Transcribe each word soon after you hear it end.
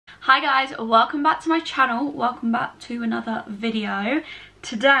Hi guys, welcome back to my channel, welcome back to another video.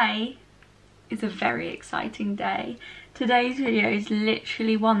 Today is a very exciting day. Today's video is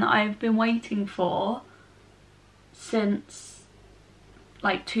literally one that I've been waiting for since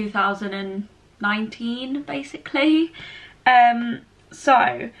like 2019 basically.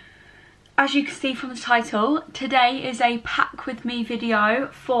 So as you can see from the title, today is a pack with me video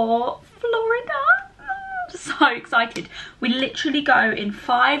for Florida. So excited. We literally go in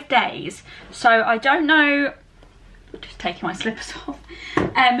 5 days, so I don't know, just taking my slippers off.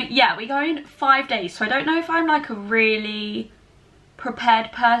 Yeah, we go in 5 days, so I don't know if I'm like a really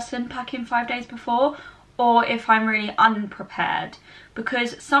prepared person packing 5 days before, or if I'm really unprepared,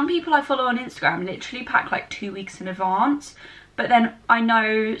 because some people I follow on Instagram literally pack like 2 weeks in advance, but then I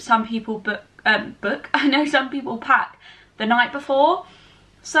know some people I know some people pack the night before,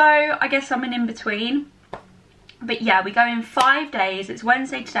 so I guess I'm an in-between. But yeah, we go in 5 days. It's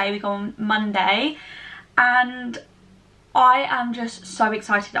Wednesday today, we go on Monday, and I am just so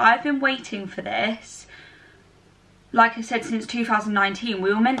excited. I've been waiting for this, like I said, since 2019.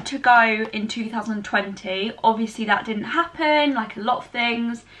 We were meant to go in 2020. Obviously that didn't happen, like a lot of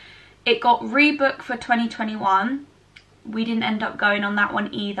things. It got rebooked for 2021. We didn't end up going on that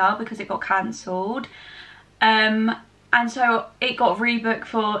one either because it got cancelled. And so it got rebooked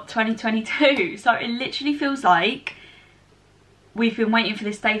for 2022. So it literally feels like we've been waiting for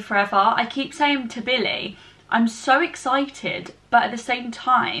this day forever. I keep saying to Billy, I'm so excited, but at the same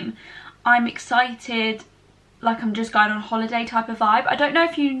time, I'm excited like I'm just going on holiday type of vibe. I don't know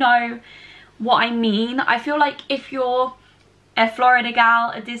if you know what I mean. I feel like if you're a Florida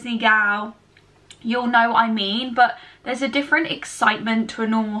gal, a Disney gal, you'll know what I mean. But there's a different excitement to a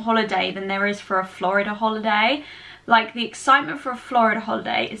normal holiday than there is for a Florida holiday. Like, the excitement for a Florida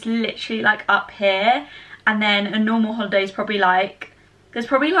holiday is literally like up here, and then a normal holiday is probably like, there's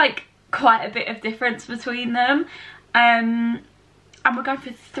probably like quite a bit of difference between them. And we're going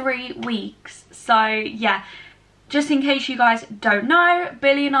for 3 weeks. So yeah, just in case you guys don't know,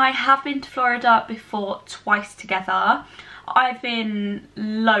 Billy and I have been to Florida before twice together. I've been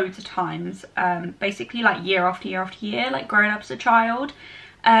loads of times, basically like year after year after year, like growing up as a child.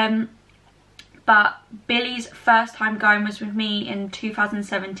 But Billy's first time going was with me in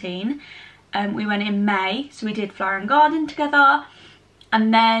 2017. We went in May, so we did Flower and Garden together.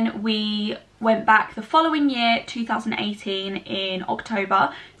 And then we went back the following year, 2018, in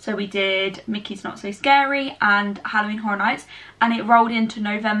October. So we did Mickey's Not So Scary and Halloween Horror Nights. And it rolled into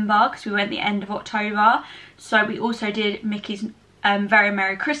November because we went the end of October. So we also did Mickey's Very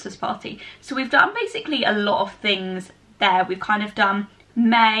Merry Christmas Party. So we've done basically a lot of things there. We've kind of done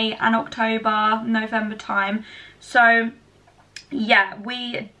May and October, November time. So yeah,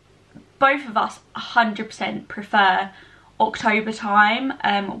 both of us 100% prefer October time.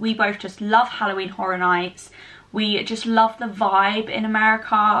 We both just love Halloween Horror Nights. We just love the vibe in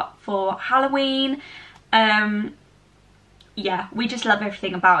America for Halloween. Yeah, we just love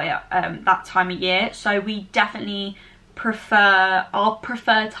everything about it that time of year. So we definitely prefer, our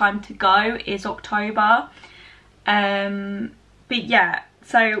preferred time to go is October. But yeah,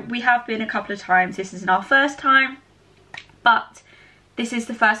 so we have been a couple of times. This isn't our first time, but this is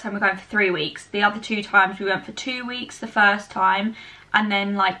the first time we're going for 3 weeks. The other 2 times we went for 2 weeks the first time, and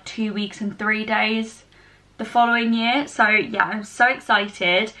then like 2 weeks and 3 days the following year. So yeah, I'm so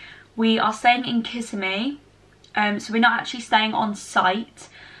excited. We are staying in Kissimmee, so we're not actually staying on site,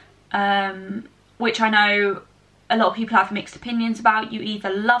 which I know a lot of people have mixed opinions about. You either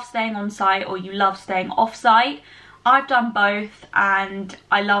love staying on site or you love staying off site. I've done both and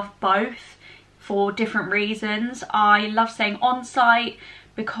I love both for different reasons. I love staying on site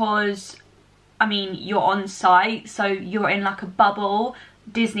because, I mean, you're on site, so you're in like a bubble,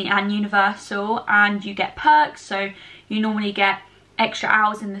 Disney and Universal, and you get perks. So you normally get extra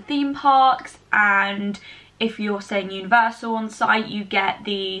hours in the theme parks, and if you're staying Universal on site, you get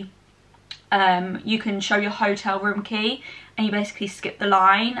the you can show your hotel room key and you basically skip the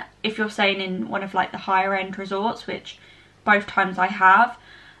line if you're staying in one of like the higher end resorts, which both times I have,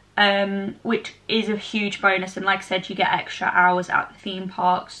 which is a huge bonus. And like I said, you get extra hours at the theme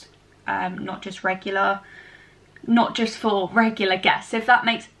parks, not just for regular guests, if that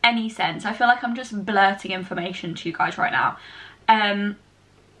makes any sense. I feel like I'm just blurting information to you guys right now.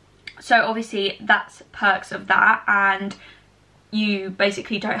 So obviously that's perks of that, and you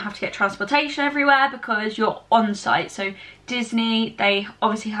basically don't have to get transportation everywhere because you're on site. So Disney, they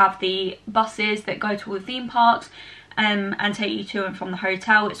obviously have the buses that go to all the theme parks and take you to and from the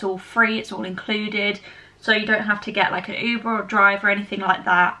hotel. It's all free, it's all included, so you don't have to get like an Uber or drive or anything like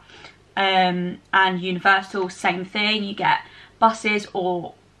that. And Universal, same thing, you get buses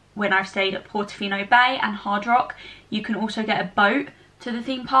or when I've stayed at Portofino Bay and Hard Rock, you can also get a boat to the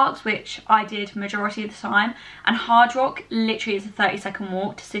theme parks, which I did majority of the time. And Hard Rock literally is a 30-second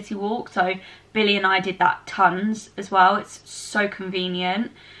walk to City Walk, so Billy and I did that tons as well. It's so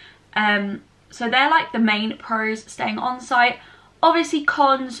convenient. So they're like the main pros staying on site. Obviously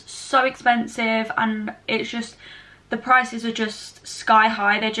cons, so expensive, and it's just, the prices are just sky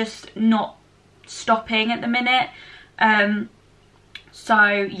high. They're just not stopping at the minute.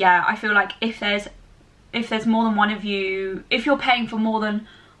 So yeah, I feel like if there's more than one of you, if you're paying for more than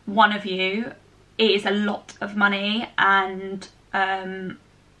one of you, it is a lot of money. And I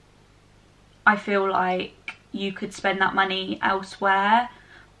feel like you could spend that money elsewhere,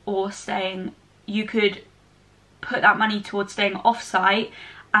 or you could put that money towards staying off site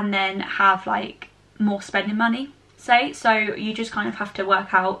and then have like more spending money, say. So you just kind of have to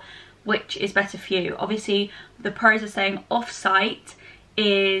work out which is better for you. Obviously the pros of staying off site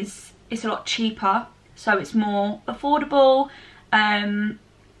is it's a lot cheaper, so it's more affordable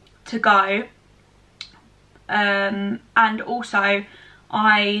to go. And also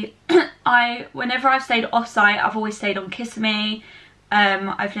whenever I've stayed off site, I've always stayed on Kissimmee.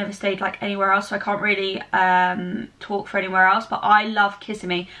 I've never stayed like anywhere else, so I can't really talk for anywhere else, but I love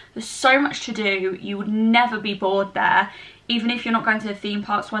Kissimmee. There's so much to do, you would never be bored there. Even if you're not going to the theme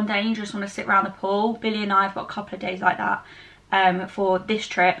parks one day and you just want to sit around the pool, Billy and I have got a couple of days like that for this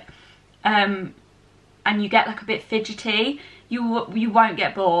trip, and you get like a bit fidgety, you won't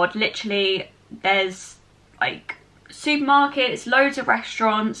get bored. Literally there's like supermarkets, loads of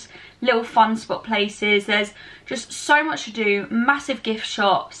restaurants, little fun spot places, there's just so much to do, massive gift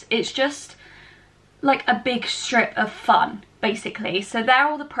shops. It's just like a big strip of fun basically. So there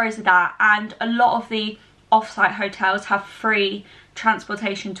are all the pros of that, and a lot of the off-site hotels have free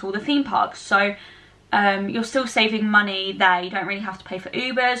transportation to all the theme parks, so you're still saving money there. You don't really have to pay for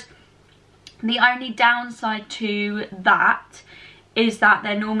Ubers. The only downside to that is that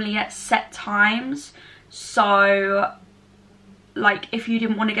they're normally at set times, so like if you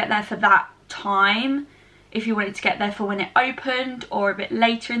didn't want to get there for that time, if you wanted to get there for when it opened or a bit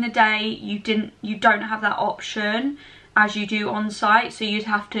later in the day, you don't have that option as you do on site. So you'd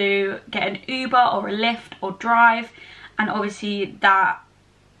have to get an Uber or a Lyft or drive, and obviously that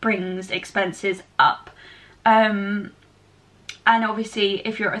brings expenses up. And obviously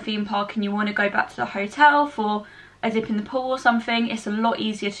if you're at a theme park and you want to go back to the hotel for a dip in the pool or something, it's a lot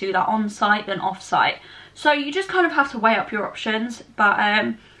easier to do that on site than off site. So you just kind of have to weigh up your options. But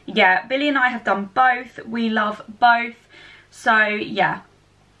yeah, Billy and I have done both. We love both. So yeah,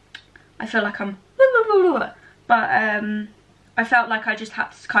 I feel like I'm but I felt like I just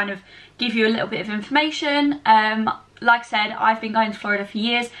had to kind of give you a little bit of information. Like I said, I've been going to Florida for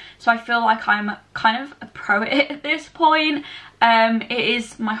years, so I feel like I'm kind of a pro at it at this point. It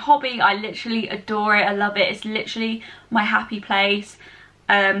is my hobby. I literally adore it. I love it. It's literally my happy place.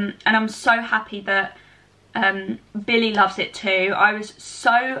 And I'm so happy that Billy loves it too. I was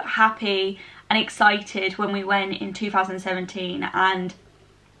so happy and excited when we went in 2017 and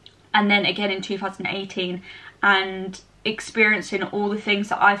then again in 2018, and experiencing all the things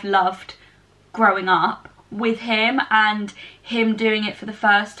that I've loved growing up with him, and him doing it for the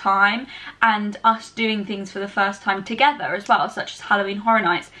first time, and us doing things for the first time together as well, such as Halloween Horror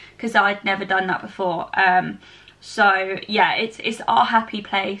Nights, because I'd never done that before. So yeah, it's our happy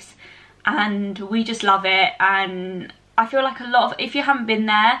place and we just love it. And I feel like a lot of, if you haven't been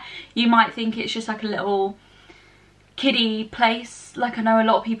there, you might think it's just like a little kiddie place. Like I know a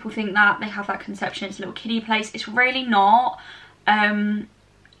lot of people think that, they have that conception, it's a little kiddie place. It's really not.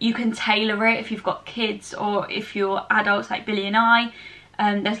 You can tailor it if you've got kids or if you're adults like Billy and I.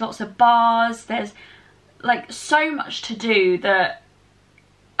 There's lots of bars, there's like so much to do that,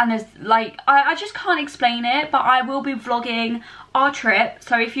 and there's like, I just can't explain it, but I will be vlogging our trip.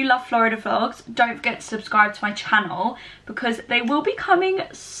 So if you love Florida vlogs, don't forget to subscribe to my channel because they will be coming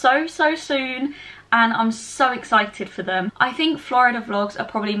so soon, and I'm so excited for them. I think Florida vlogs are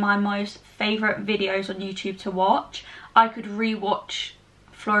probably my most favourite videos on YouTube to watch. I could re-watch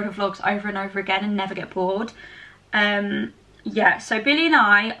Florida vlogs over and over again and never get bored. Yeah, so Billy and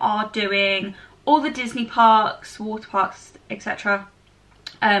I are doing all the Disney parks, water parks, etc.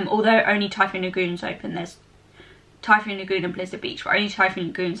 Although only Typhoon Lagoon's open. There's Typhoon Lagoon and Blizzard Beach, but only Typhoon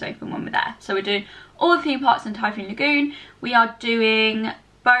Lagoon's open when we're there. So we're doing all the theme parks in Typhoon Lagoon. We are doing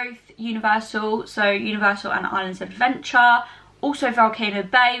both Universal, so Universal and Islands of Adventure, also Volcano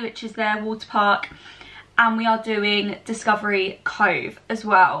Bay, which is their water park, and we are doing Discovery Cove as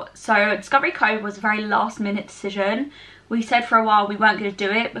well. So Discovery Cove was a very last minute decision. We said for a while we weren't going to do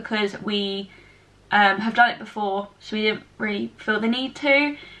it because we have done it before, so we didn't really feel the need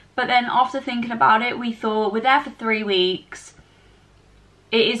to, But then after thinking about it, we thought we're there for 3 weeks.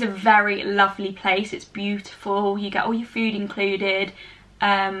 It is a very lovely place. It's beautiful. You get all your food included,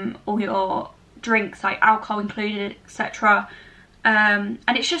 all your drinks, like alcohol included, etc. And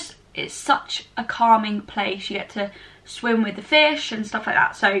it's such a calming place. You get to swim with the fish and stuff like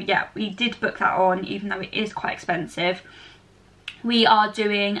that. So yeah, we did book that on, even though it is quite expensive. We are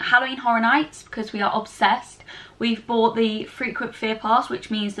doing Halloween Horror Nights because we are obsessed. We've bought the frequent fear pass, which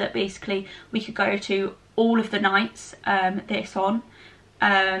means that basically we could go to all of the nights this on,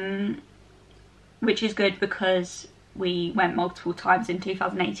 which is good because we went multiple times in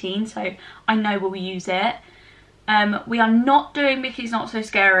 2018, so I know we'll use it. We are not doing Mickey's Not So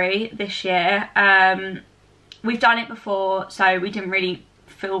Scary this year. We've done it before, so we didn't really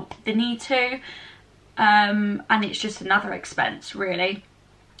feel the need to. And it's just another expense, really.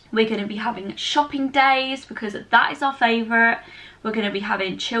 We're going to be having shopping days because that is our favourite. We're going to be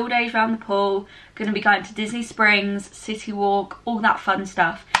having chill days around the pool. Going to be going to Disney Springs, City Walk, all that fun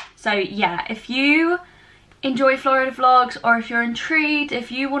stuff. So yeah, if you enjoy Florida vlogs, or if you're intrigued, if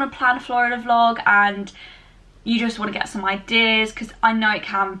you want to plan a Florida vlog and you just want to get some ideas, because I know it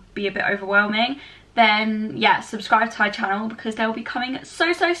can be a bit overwhelming, then yeah, subscribe to my channel because they'll be coming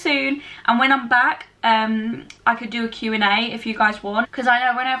so soon. And when I'm back, I could do a Q&A if you guys want, because I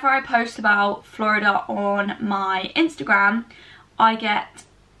know whenever I post about Florida on my Instagram, I get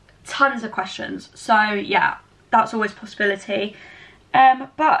tons of questions. So yeah, that's always a possibility.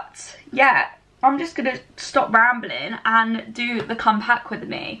 But yeah, I'm just gonna stop rambling and do the come pack with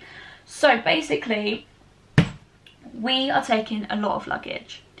me. So basically, we are taking a lot of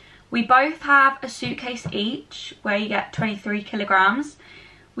luggage. We both have a suitcase each, where you get 23 kilograms.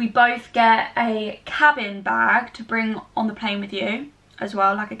 We both get a cabin bag to bring on the plane with you as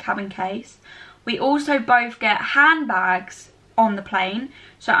well, like a cabin case. We also both get handbags on the plane.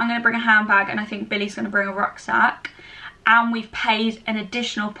 So I'm going to bring a handbag and I think Billy's going to bring a rucksack. And we've paid an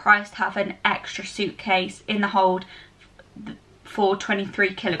additional price to have an extra suitcase in the hold for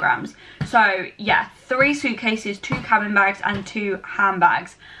 23 kilograms. So yeah, 3 suitcases, 2 cabin bags and 2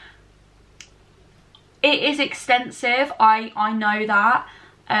 handbags. It is extensive, I know that,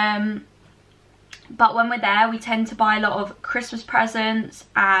 but when we're there we tend to buy a lot of Christmas presents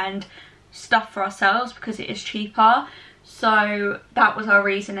and stuff for ourselves because it is cheaper. So that was our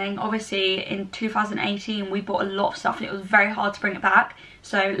reasoning. Obviously in 2018 we bought a lot of stuff and it was very hard to bring it back,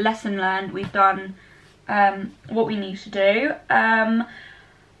 so lesson learned, we've done what we need to do.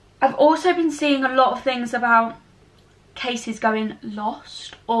 I've also been seeing a lot of things about cases going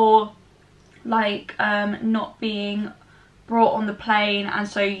lost, or like not being brought on the plane, and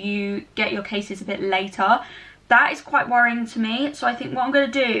so you get your cases a bit later. That is quite worrying to me. So I think what I'm going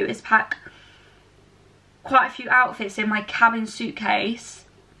to do is pack quite a few outfits in my cabin suitcase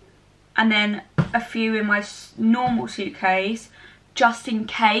and then a few in my normal suitcase, just in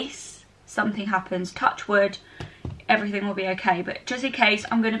case something happens. Touch wood, everything will be okay, but just in case,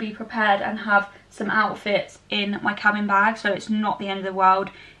 I'm going to be prepared and have some outfits in my cabin bag, so it's not the end of the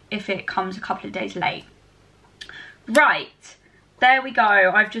world if it comes a couple of days late. Right, there we go.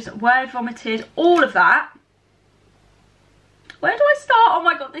 I've just word vomited all of that. Where do I start? Oh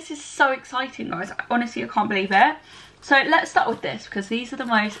my god, this is so exciting, guys. Honestly, I can't believe it. So let's start with this, because these are the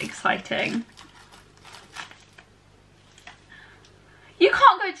most exciting. You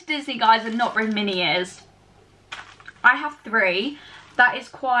can't go to Disney, guys, and not bring mini ears. I have 3. That is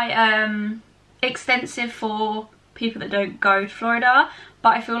quite extensive for people that don't go to Florida, but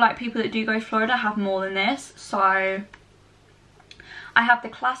I feel like people that do go to Florida have more than this. So I have the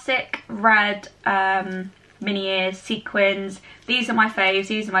classic red mini ears, sequins. These are my faves,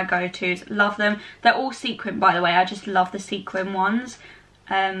 these are my go-tos, love them. They're all sequin, by the way. I just love the sequin ones,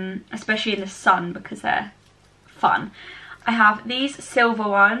 especially in the sun because they're fun. I have these silver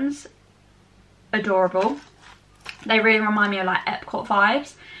ones, adorable. They really remind me of like Epcot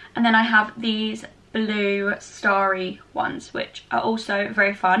vibes. And then I have these blue starry ones, which are also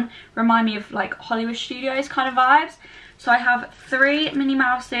very fun, remind me of like Hollywood Studios kind of vibes. So I have 3 Minnie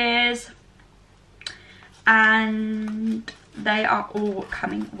Mouses and they are all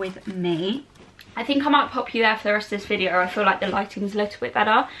coming with me. I think I might pop you there for the rest of this video. I feel like the lighting's a little bit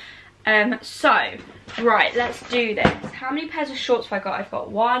better. So right, let's do this. How many pairs of shorts have I got? I've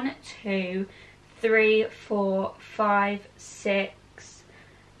got 1, 2, 3, 4, 5, 6,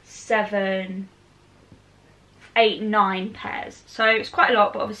 7, 8, 9 pairs. So it's quite a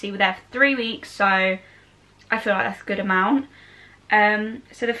lot, but obviously we're there for 3 weeks, so I feel like that's a good amount.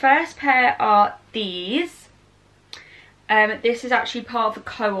 So the first pair are these. This is actually part of a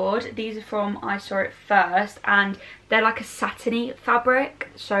co-ord. These are from I Saw It First, and They're like a satiny fabric,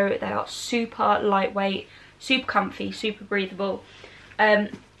 so they are super lightweight, super comfy, super breathable.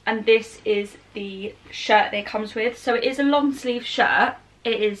 And this is the shirt that it comes with. So it is a long sleeve shirt.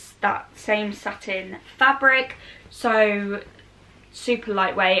 It is that same satin fabric, so super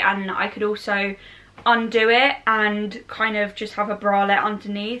lightweight, and I could also undo it and kind of just have a bralette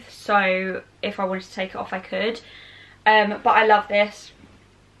underneath, so if I wanted to take it off I could. But I love this,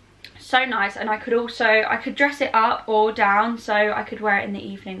 so nice. And I could dress it up or down, so I could wear it in the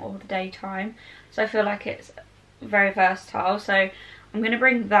evening or the daytime, so I feel like it's very versatile. So I'm gonna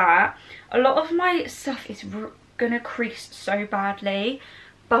bring that. A lot of my stuff is gonna crease so badly,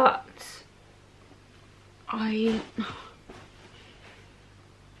 but I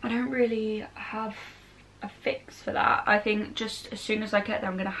don't really have a fix for that. I think just as soon as I get there,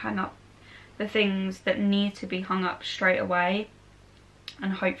 I'm gonna hang up the things that need to be hung up straight away,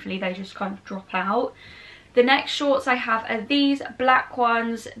 and hopefully they just kind of drop out. The next shorts I have are these black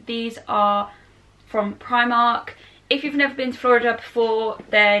ones. These are from Primark. If you've never been to Florida before,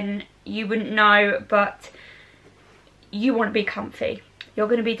 then you wouldn't know, but you want to be comfy. You're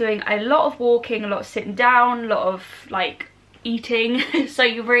going to be doing a lot of walking, a lot of sitting down, a lot of like eating, so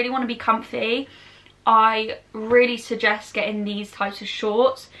you really want to be comfy. I really suggest getting these types of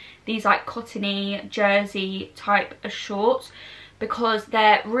shorts, these like cottony jersey type of shorts, because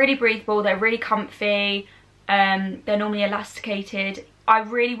they're really breathable, they're really comfy, they're normally elasticated. I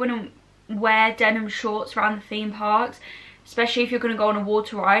really wouldn't wear denim shorts around the theme parks, especially if you're going to go on a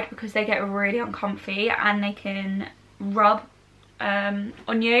water ride, because they get really uncomfy and they can rub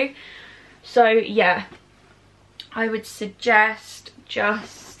on you. So yeah, I would suggest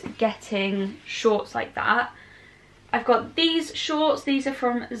just getting shorts like that. I've got these shorts. These are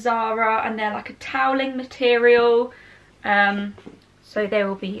from Zara, and they're like a toweling material, so they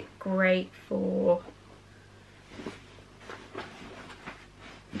will be great for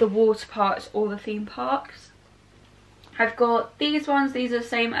the water parks or the theme parks. I've got these ones. These are the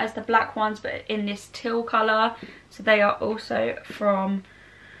same as the black ones, but in this teal colour, so they are also from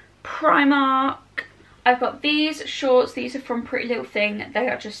Primark. I've got these shorts. These are from Pretty Little Thing. They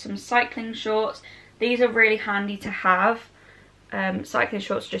are just some cycling shorts. These are really handy to have. Cycling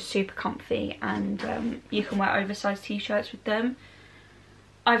shorts are just super comfy, and you can wear oversized t-shirts with them.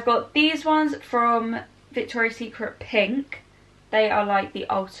 I've got these ones from Victoria's Secret Pink. They are like the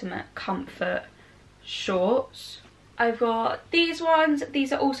ultimate comfort shorts. I've got these ones.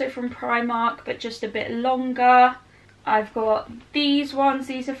 These are also from Primark, but just a bit longer. I've got these ones.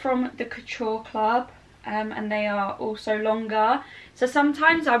 These are from the Couture Club, and they are also longer. So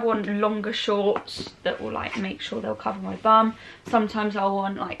sometimes I want longer shorts that will like make sure they'll cover my bum. Sometimes I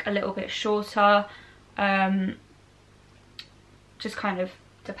want like a little bit shorter. Just kind of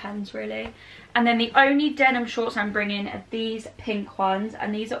depends really. And then the only denim shorts I'm bringing are these pink ones,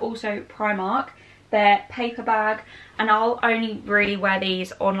 and these are also Primark. They're paper bag, and I'll only really wear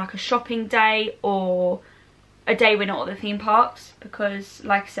these on like a shopping day or a day we're not at the theme parks, because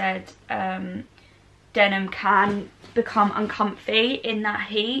like I said, denim can become uncomfy in that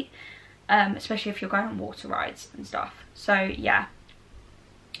heat, especially if you're going on water rides and stuff. So yeah,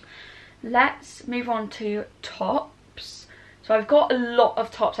 let's move on to tops. So I've got a lot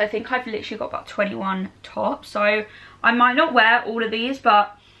of tops. I think I've literally got about 21 tops, so I might not wear all of these,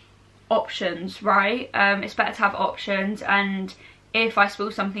 but options, right? It's better to have options, and if I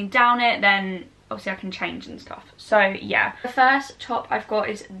spill something down it, then obviously I can change and stuff. So yeah, the first top I've got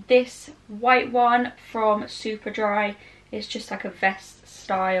is this white one from Superdry. It's just like a vest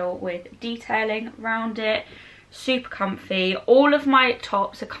style with detailing around it, super comfy. All of my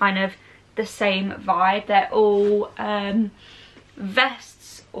tops are kind of the same vibe. They're all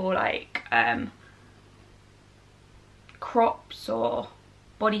vests or like crops or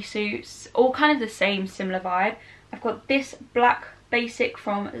bodysuits, all kind of the same similar vibe. I've got this black basic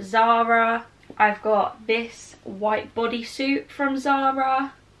from Zara. I've got this white bodysuit from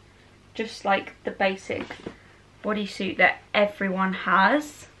Zara, just like the basic bodysuit that everyone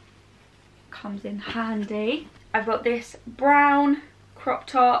has. Comes in handy. I've got this brown crop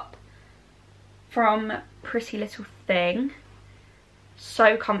top from Pretty Little Thing.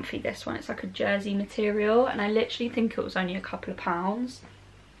 So comfy, this one. It's like a jersey material, and I literally think it was only a couple of pounds.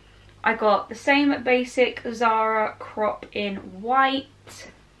 I got the same basic Zara crop in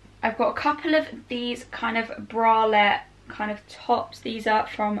white. I've got a couple of these kind of bralette kind of tops. These are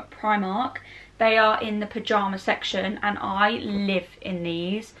from Primark. They are in the pyjama section, and I live in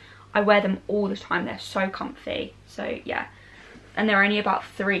these. I wear them all the time. They're so comfy. So yeah, and they're only about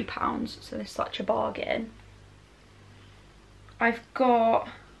 £3, so they're such a bargain. I've got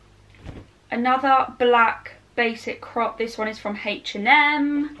another black basic crop. This one is from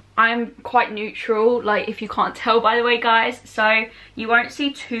H&M. I'm quite neutral, like if you can't tell by the way, guys, so you won't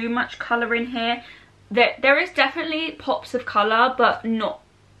see too much colour in here. There is definitely pops of colour, but not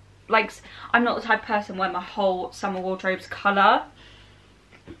like, I'm not the type of person where my whole summer wardrobe's colour.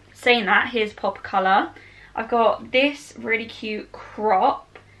 Saying that, here's pop of colour. I've got this really cute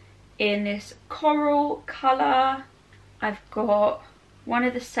crop in this coral colour. I've got one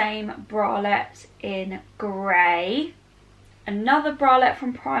of the same bralettes in grey. Another bralette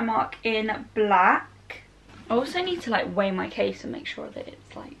from Primark in black. I also need to like weigh my case and make sure that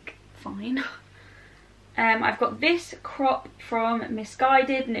it's like fine. I've got this crop from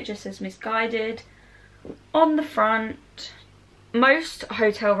Misguided, and it just says Misguided on the front. Most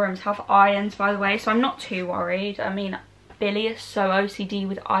hotel rooms have irons, by the way, so I'm not too worried. I mean, Billy is so OCD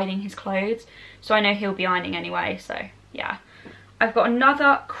with ironing his clothes, so I know he'll be ironing anyway, so yeah. I've got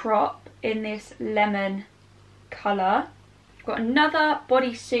another crop in this lemon colour. I've got another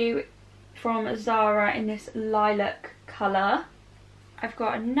bodysuit from Zara in this lilac colour. I've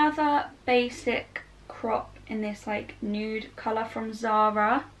got another basic crop in this like nude colour from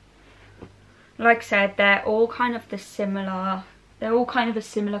Zara. Like I said, they're all kind of a similar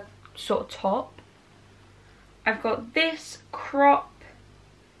sort of top. I've got this crop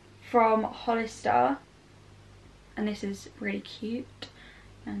from Hollister, and this is really cute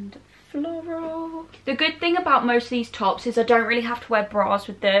and floral. The good thing about most of these tops is I don't really have to wear bras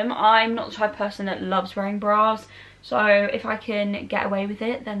with them. I'm not the type of person that loves wearing bras, so if I can get away with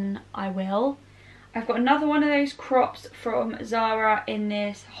it, then I will. I've got another one of those crops from Zara in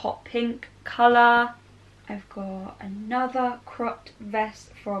this hot pink colour. I've got another cropped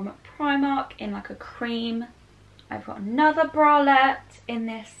vest from Primark in like a cream. I've got another bralette in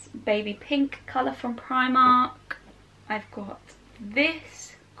this baby pink colour from Primark. I've got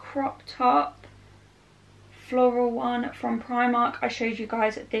this crop top, floral one from Primark. I showed you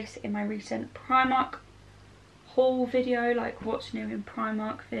guys this in my recent Primark haul video, like what's new in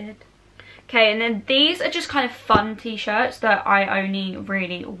Primark vid. Okay, and then these are just kind of fun t-shirts that I only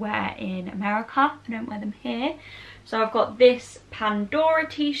really wear in America. I don't wear them here. So I've got this Pandora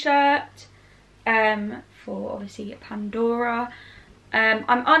t-shirt for obviously Pandora. I'm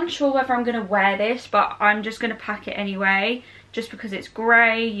unsure whether I'm going to wear this, but I'm just going to pack it anyway. Just because it's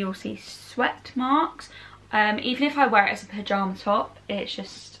grey, you'll see sweat marks. Even if I wear it as a pyjama top, it's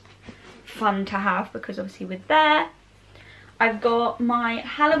just fun to have because obviously we're there. I've got my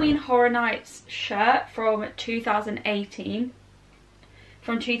Halloween Horror Nights shirt from 2018.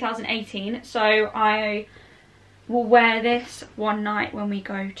 So I will wear this one night when we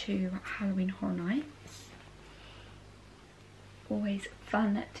go to Halloween Horror Nights. Always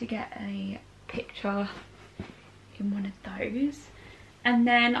fun to get a picture in one of those. And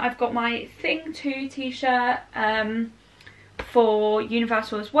then I've got my Thing 2 t-shirt for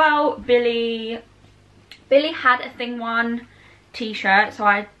Universal as well. Billy had a Thing 1 t-shirt,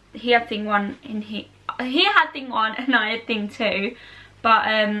 so he had Thing 1 and he had Thing 1 and I had Thing 2, but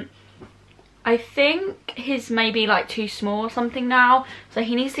I think his may be like too small or something now, so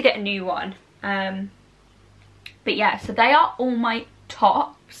he needs to get a new one. But yeah, so they are all my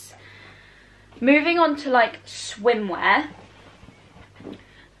tops. Moving on to like swimwear.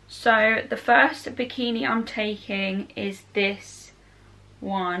 So the first bikini I'm taking is this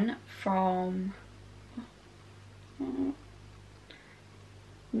one from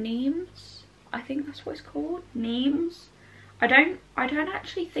Neems, I think that's what it's called, Neems. I don't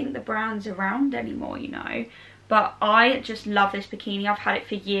actually think the brand's around anymore, you know, but I just love this bikini. I've had it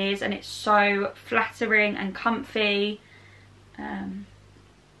for years and it's so flattering and comfy. So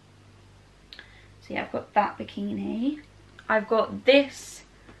yeah, I've got that bikini. I've got this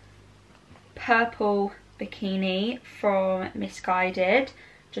purple bikini from Misguided,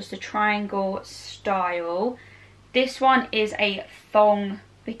 just a triangle style. This one is a thong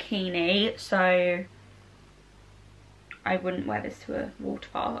bikini, so I wouldn't wear this to a water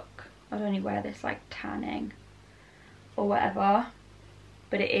park. I'd only wear this like tanning or whatever,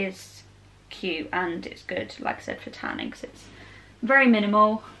 but it is cute and it's good, like I said, for tanning because it's very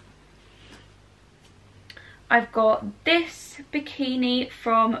minimal. I've got this bikini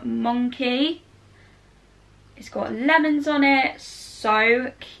from Monkey. It's got lemons on it,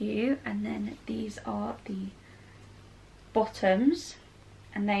 so cute. And then these are the bottoms,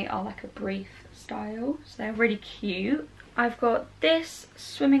 and they are like a brief style, so they're really cute. I've got this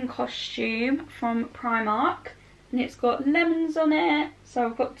swimming costume from Primark, and it's got lemons on it, so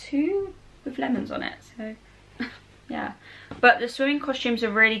I've got two with lemons on it, so yeah. But the swimming costumes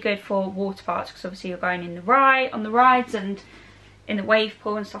are really good for water parks because obviously you're going in the on the rides and in the wave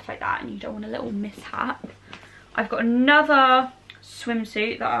pool and stuff like that, and you don't want a little mishap. I've got another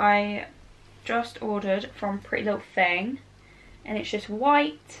swimsuit that I just ordered from Pretty Little Thing, and it's just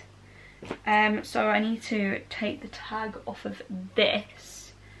white. So I need to take the tag off of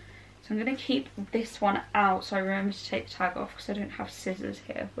this. So I'm going to keep this one out so I remember to take the tag off, because I don't have scissors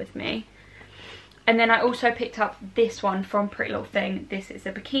here with me. And then I also picked up this one from Pretty Little Thing. This is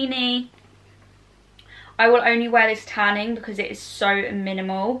a bikini. I will only wear this tanning because it is so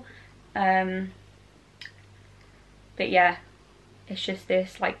minimal. But yeah, it's just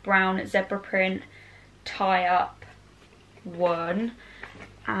this like brown zebra print tie up one.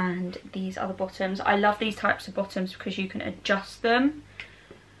 And these are the bottoms. I love these types of bottoms because you can adjust them.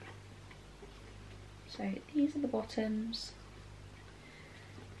 So these are the bottoms.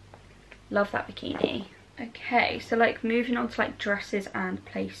 Love that bikini. Okay, so like moving on to like dresses and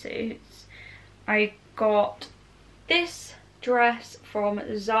play suits. I got this dress from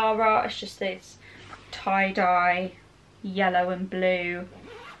Zara. It's just this tie-dye yellow and blue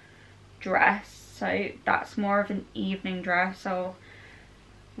dress. So that's more of an evening dress. I'll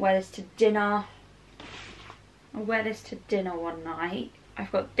wear this to dinner. I'll wear this to dinner one night.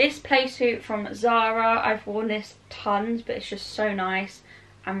 I've got this play suit from Zara. I've worn this tons, but it's just so nice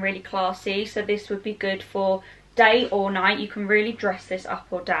and really classy. So this would be good for day or night. You can really dress this up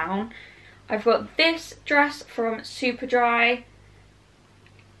or down. I've got this dress from Superdry.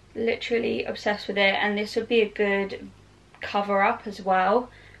 Literally obsessed with it, and this would be a good cover up as well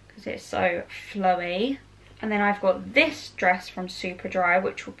because it's so flowy. And then I've got this dress from Superdry,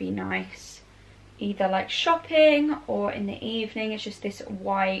 which will be nice either like shopping or in the evening. It's just this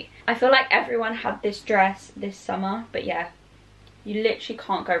white. I feel like everyone had this dress this summer, but yeah, you literally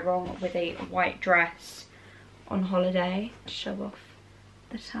can't go wrong with a white dress on holiday. Show off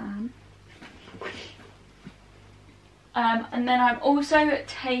the tan. And then I'm also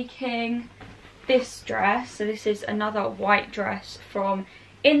taking this dress. So this is another white dress from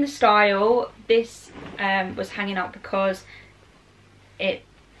In the Style. This was hanging up because it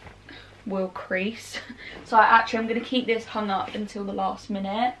will crease. So I'm going to keep this hung up until the last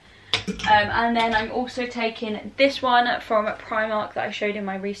minute. And then I'm also taking this one from Primark that I showed in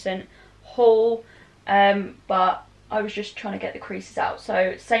my recent haul. But I was just trying to get the creases out.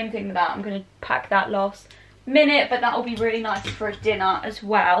 So same thing with that. I'm going to pack that last minute, but that will be really nice for a dinner as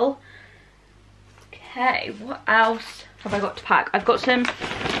well. Okay, what else have I got to pack? I've got some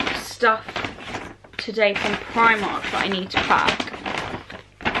stuff today from Primark that I need to pack.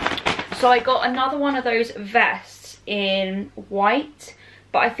 So I got another one of those vests in white,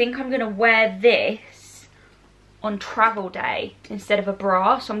 but I think I'm going to wear this on travel day instead of a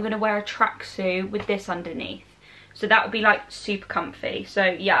bra. So I'm going to wear a tracksuit with this underneath. So that would be like super comfy. So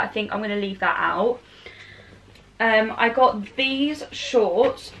yeah, I think I'm going to leave that out. I got these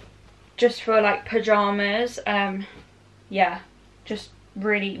shorts just for like pajamas. Yeah, just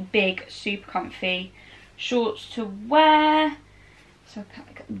really big, super comfy shorts to wear. So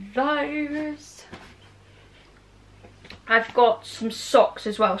pack those. I've got some socks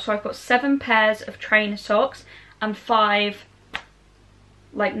as well. So I've got 7 pairs of trainer socks and 5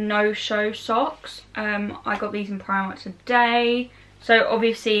 like no-show socks. I got these in Primark today. So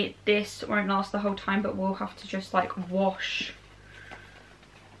obviously this won't last the whole time, but we'll have to just like wash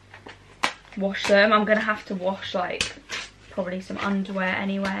them. I'm gonna have to wash like probably some underwear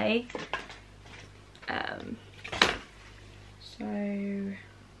anyway. So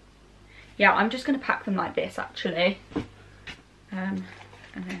yeah, I'm just gonna pack them like this actually. And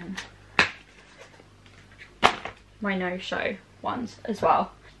then my no-show ones as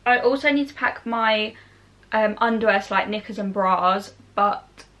well. I also need to pack my underwear, so like knickers and bras, but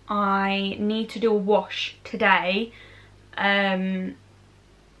I need to do a wash today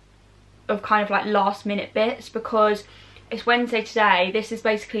of kind of like last minute bits because it's Wednesday today. This is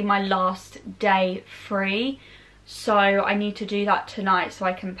basically my last day free, so I need to do that tonight so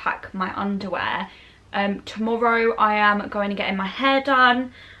I can pack my underwear. Tomorrow I am going to get my hair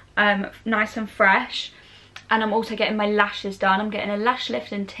done nice and fresh, and I'm also getting my lashes done. I'm getting a lash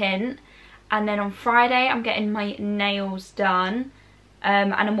lift and tint, and then on Friday I'm getting my nails done,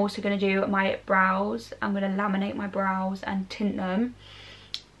 and I'm also going to do my brows. I'm going to laminate my brows and tint them,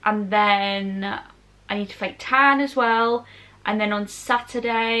 and then I need to fake tan as well. And then on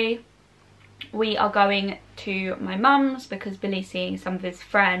Saturday we are going to my mum's because Billy's seeing some of his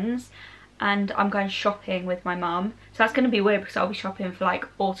friends, and I'm going shopping with my mum. So that's going to be weird because I'll be shopping for like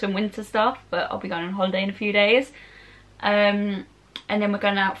autumn winter stuff, but I'll be going on holiday in a few days. And then we're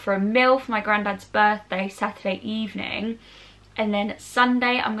going out for a meal for my granddad's birthday Saturday evening. And then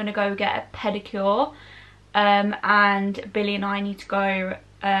Sunday I'm going to go get a pedicure. And Billy and I need to go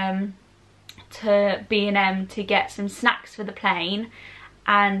to B&M to get some snacks for the plane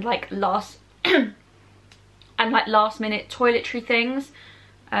and like last minute toiletry things.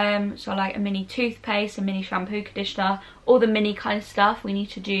 So like a mini toothpaste, a mini shampoo, conditioner, all the mini kind of stuff. We need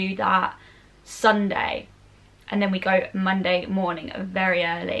to do that Sunday, and then we go Monday morning very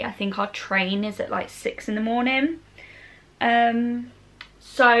early. I think our train is at like 6 in the morning.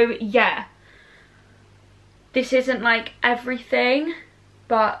 So yeah, this isn't like everything,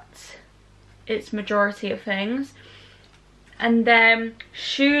 but it's majority of things. And then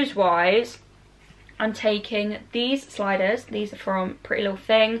shoes wise, I'm taking these sliders. These are from Pretty Little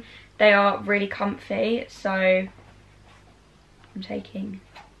Thing. They are really comfy, so I'm taking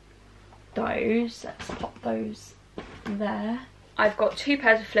those. Let's pop those there. I've got 2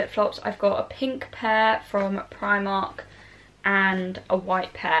 pairs of flip-flops. I've got a pink pair from Primark and a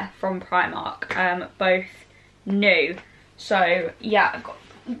white pair from Primark, both new. So yeah, I've got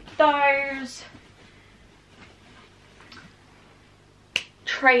those.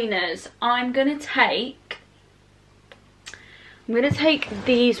 Trainers, I'm gonna take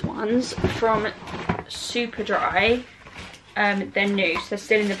these ones from Superdry. They're new, so they're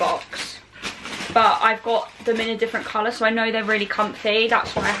still in the box, but I've got them in a different colour, so I know they're really comfy.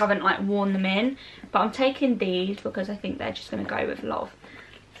 That's why I haven't like worn them in, but I'm taking these because I think they're just gonna go with a lot of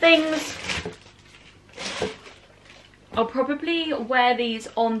things. I'll probably wear these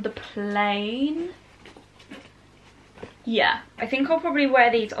on the plane. Yeah, I think I'll probably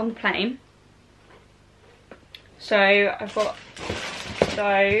wear these on the plane. So I've got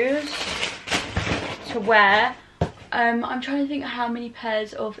those to wear. I'm trying to think how many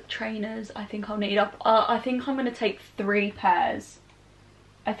pairs of trainers I think I'll need. I think I'm going to take 3 pairs.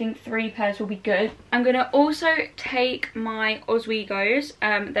 I think 3 pairs will be good. I'm going to also take my Oswegos.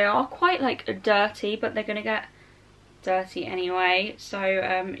 They are quite like dirty, but they're going to get dirty anyway. So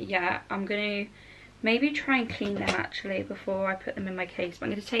yeah, I'm going to maybe try and clean them actually before I put them in my case. But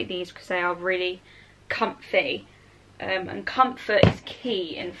I'm going to take these because they are really comfy. And comfort is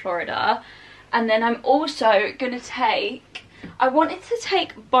key in Florida. And then I'm also going to take, I wanted to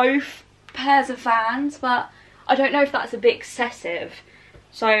take both pairs of Vans, but I don't know if that's a bit excessive.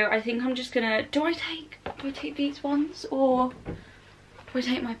 So I think I'm just going to, do I take these ones or do I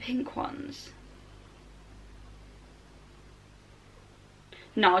take my pink ones?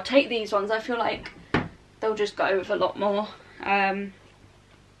 No, I'll take these ones. I feel like they'll just go with a lot more.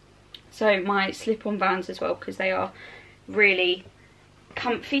 So my slip-on Vans as well, because they are really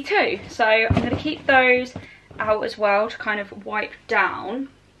comfy too. So I'm going to keep those out as well to kind of wipe down.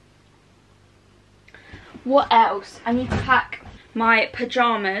 What else? I need to pack my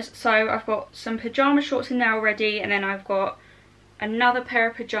pyjamas. So I've got some pyjama shorts in there already, and then I've got another pair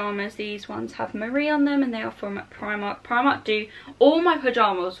of pyjamas. These ones have Marie on them, and they are from Primark. Primark do all my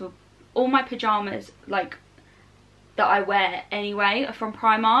pyjamas like that I wear anyway are from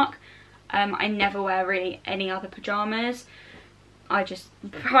Primark. I never wear really any other pyjamas.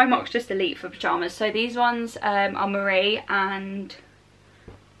 Primark's just elite for pyjamas. So these ones are Marie, and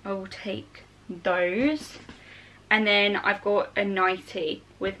I will take those. And then I've got a nightie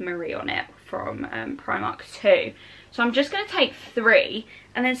with Marie on it from Primark too. So I'm just going to take 3,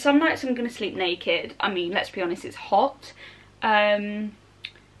 and then some nights I'm going to sleep naked. I mean, let's be honest, it's hot. So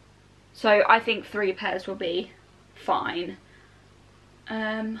I think 3 pairs will be fine.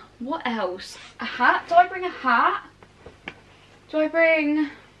 What else? A hat? Do I bring a hat? Do I bring...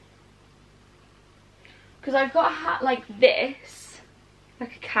 Because I've got a hat like this,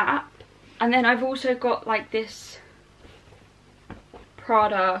 like a cap. And then I've also got like this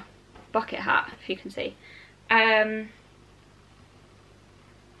Prada bucket hat, if you can see.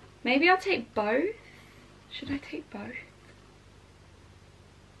 Maybe I'll take both. Should I take both?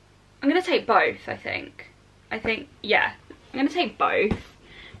 I'm gonna take both, I think. Yeah, I'm gonna take both,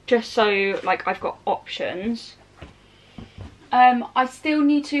 just so like I've got options. I still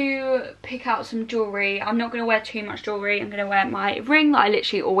need to pick out some jewellery. I'm not going to wear too much jewellery. I'm going to wear my ring that I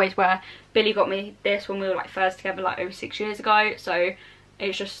literally always wear. Billy got me this when we were like first together, like over 6 years ago, so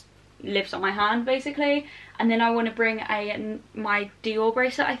it just lives on my hand basically. And then I want to bring my Dior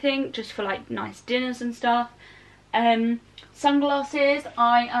bracelet, I think, just for like nice dinners and stuff. Sunglasses,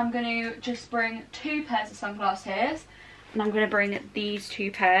 I am going to just bring 2 pairs of sunglasses, and I'm going to bring these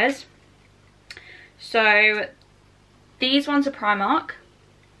 2 pairs. So these ones are Primark.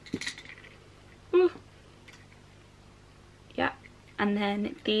 Ooh. Yeah, and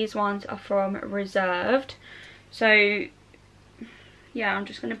then these ones are from Reserved. So yeah, I'm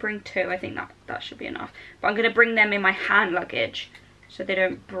just going to bring 2. I think that should be enough. But I'm going to bring them in my hand luggage so they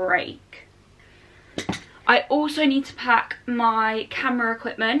don't break. I also need to pack my camera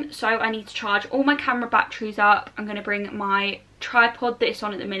equipment, so I need to charge all my camera batteries up. I'm going to bring my tripod that it's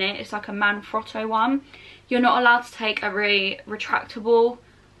on at the minute. It's like a Manfrotto one. You're not allowed to take a really retractable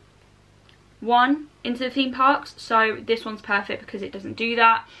one into the theme parks, so this one's perfect because it doesn't do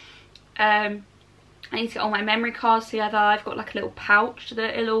that. I need to get all my memory cards together. I've got like a little pouch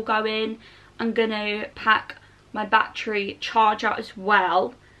that it'll all go in. I'm going to pack my battery charger as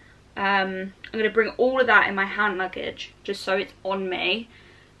well. I'm going to bring all of that in my hand luggage just so it's on me.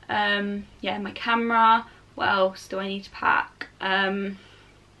 Yeah, my camera. What else do I need to pack? I've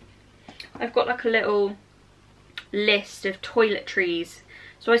got like a little list of toiletries.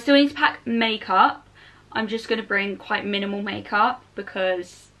 So I still need to pack makeup. I'm just going to bring quite minimal makeup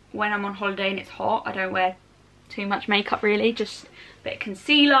because when I'm on holiday and it's hot, I don't wear too much makeup really. Just a bit of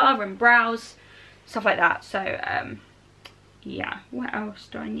concealer and brows, stuff like that. So yeah, what else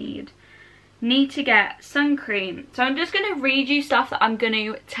do I need? Need to get sun cream. So I'm just going to read you stuff that I'm going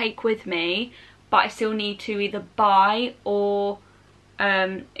to take with me, but I still need to either buy or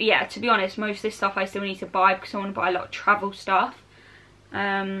yeah, to be honest, most of this stuff I still need to buy because I want to buy a lot of travel stuff.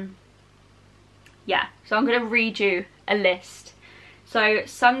 Yeah, so I'm going to read you a list. So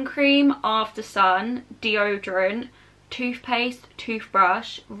sun cream, after sun, deodorant, toothpaste,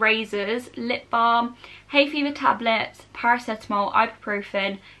 toothbrush, razors, lip balm, hay fever tablets, paracetamol,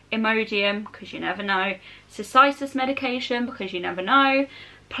 ibuprofen, Imodium because you never know, cystitis medication because you never know,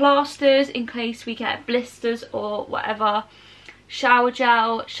 plasters in case we get blisters or whatever, shower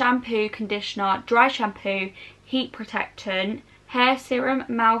gel, shampoo, conditioner, dry shampoo, heat protectant, hair serum,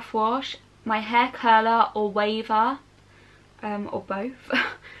 mouthwash, my hair curler or waver, or both,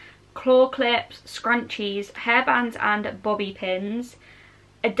 claw clips, scrunchies, hairbands and bobby pins,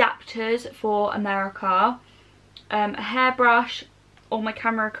 adapters for America, a hairbrush, all my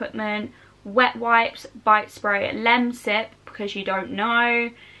camera equipment, wet wipes, bite spray, lem sip because you don't know,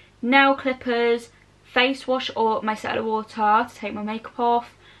 nail clippers, face wash or micellar water to take my makeup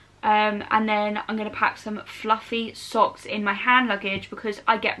off, and then I'm going to pack some fluffy socks in my hand luggage because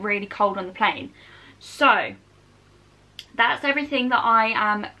I get really cold on the plane. So that's everything that I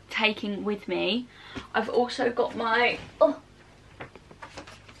am taking with me. I've also got my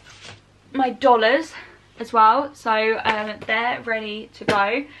my dollars as well, so they're ready to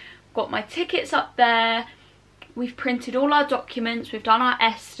go. Got my tickets up there, we've printed all our documents, we've done our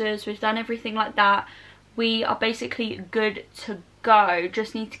ESTAs, we've done everything like that. We are basically good to go.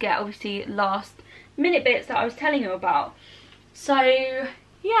 Just need to get obviously last minute bits that I was telling you about. So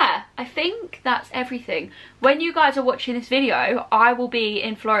yeah, I think that's everything. When you guys are watching this video, I will be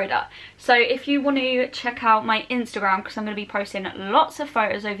in Florida. So if you want to check out my Instagram, because I'm going to be posting lots of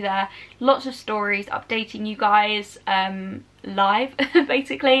photos over there, lots of stories, updating you guys live,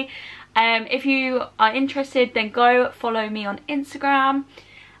 basically. If you are interested, then go follow me on Instagram.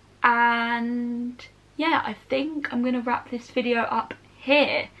 And yeah, I think I'm going to wrap this video up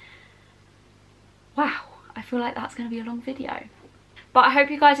here. Wow, I feel like that's going to be a long video. But I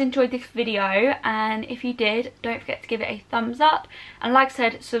hope you guys enjoyed this video, and if you did, don't forget to give it a thumbs up. And like I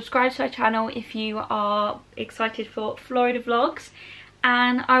said, subscribe to our channel if you are excited for Florida vlogs.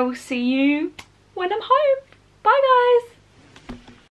 And I will see you when I'm home. Bye guys!